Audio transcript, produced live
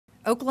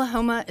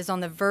Oklahoma is on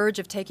the verge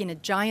of taking a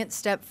giant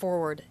step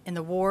forward in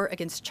the war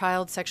against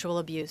child sexual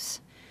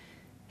abuse.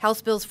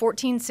 House Bills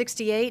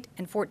 1468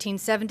 and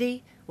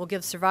 1470 will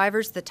give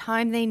survivors the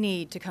time they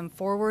need to come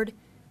forward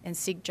and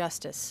seek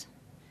justice.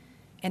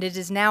 And as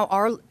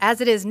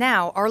it is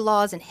now, our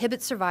laws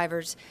inhibit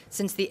survivors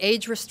since the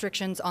age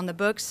restrictions on the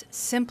books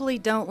simply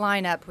don't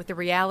line up with the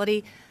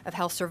reality of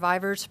how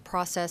survivors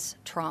process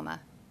trauma.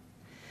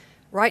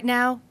 Right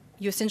now,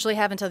 you essentially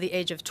have until the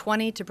age of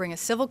 20 to bring a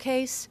civil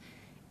case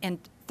and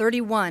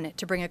 31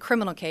 to bring a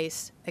criminal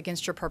case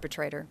against your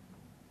perpetrator.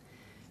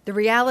 The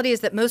reality is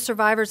that most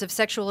survivors of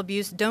sexual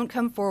abuse don't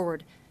come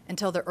forward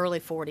until their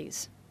early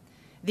 40s.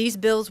 These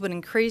bills would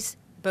increase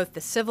both the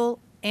civil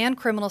and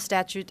criminal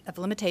statute of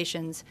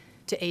limitations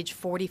to age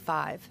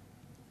 45.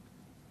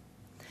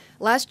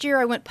 Last year,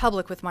 I went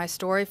public with my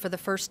story for the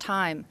first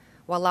time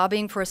while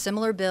lobbying for a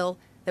similar bill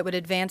that would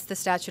advance the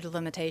statute of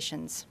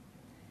limitations.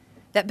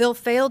 That bill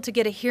failed to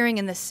get a hearing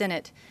in the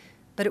Senate,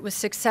 but it was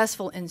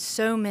successful in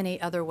so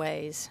many other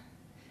ways.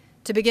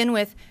 To begin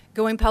with,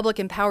 going public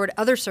empowered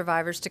other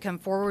survivors to come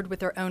forward with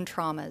their own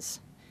traumas.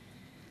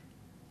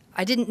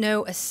 I didn't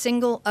know a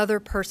single other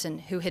person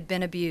who had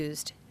been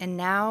abused, and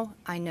now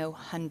I know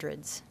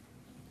hundreds.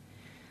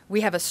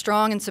 We have a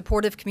strong and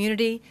supportive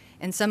community,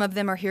 and some of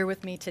them are here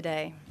with me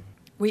today.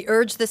 We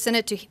urge the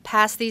Senate to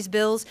pass these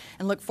bills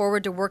and look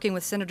forward to working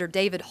with Senator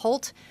David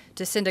Holt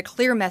to send a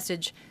clear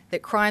message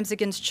that crimes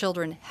against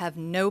children have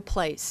no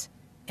place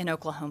in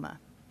Oklahoma.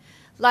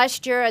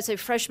 Last year, as a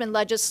freshman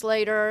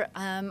legislator,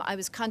 I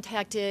was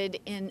contacted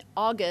in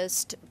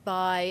August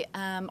by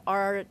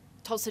our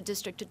Tulsa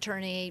District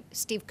Attorney,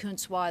 Steve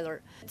Kuntzweiler.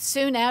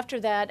 Soon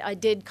after that, I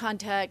did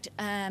contact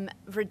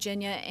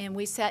Virginia, and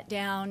we sat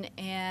down,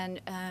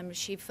 and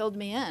she filled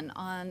me in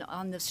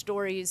on the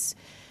stories,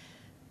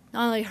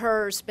 not only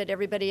hers, but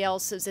everybody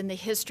else's, and the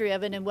history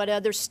of it and what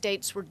other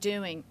states were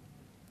doing.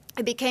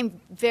 It became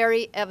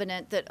very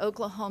evident that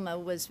Oklahoma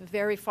was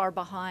very far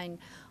behind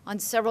on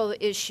several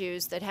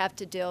issues that have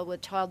to deal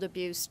with child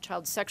abuse,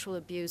 child sexual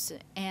abuse,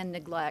 and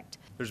neglect.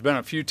 There's been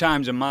a few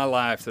times in my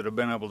life that I've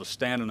been able to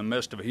stand in the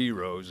midst of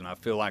heroes, and I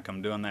feel like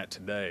I'm doing that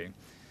today.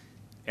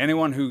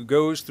 Anyone who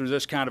goes through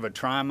this kind of a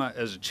trauma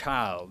as a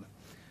child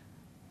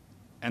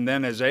and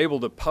then is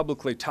able to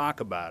publicly talk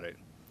about it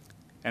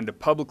and to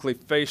publicly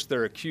face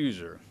their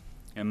accuser,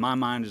 in my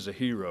mind, is a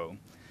hero.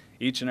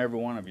 Each and every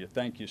one of you,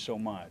 thank you so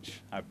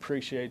much. I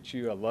appreciate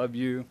you. I love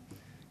you.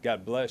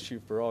 God bless you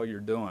for all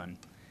you're doing.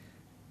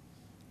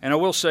 And I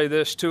will say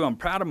this, too. I'm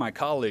proud of my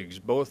colleagues.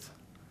 Both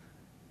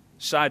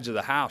sides of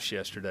the House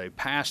yesterday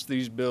passed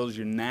these bills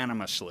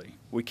unanimously.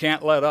 We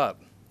can't let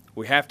up.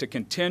 We have to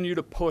continue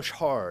to push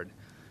hard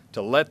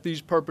to let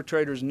these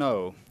perpetrators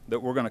know that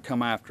we're going to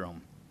come after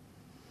them.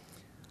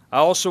 I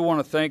also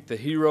want to thank the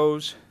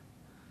heroes,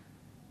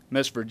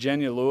 Miss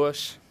Virginia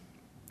Lewis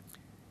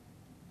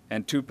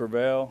and To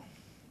Prevail.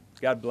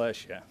 God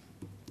bless you.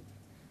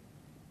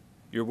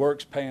 Your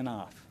work's paying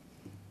off.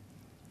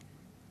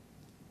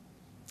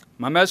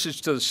 My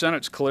message to the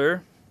Senate's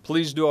clear.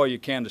 Please do all you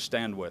can to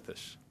stand with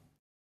us.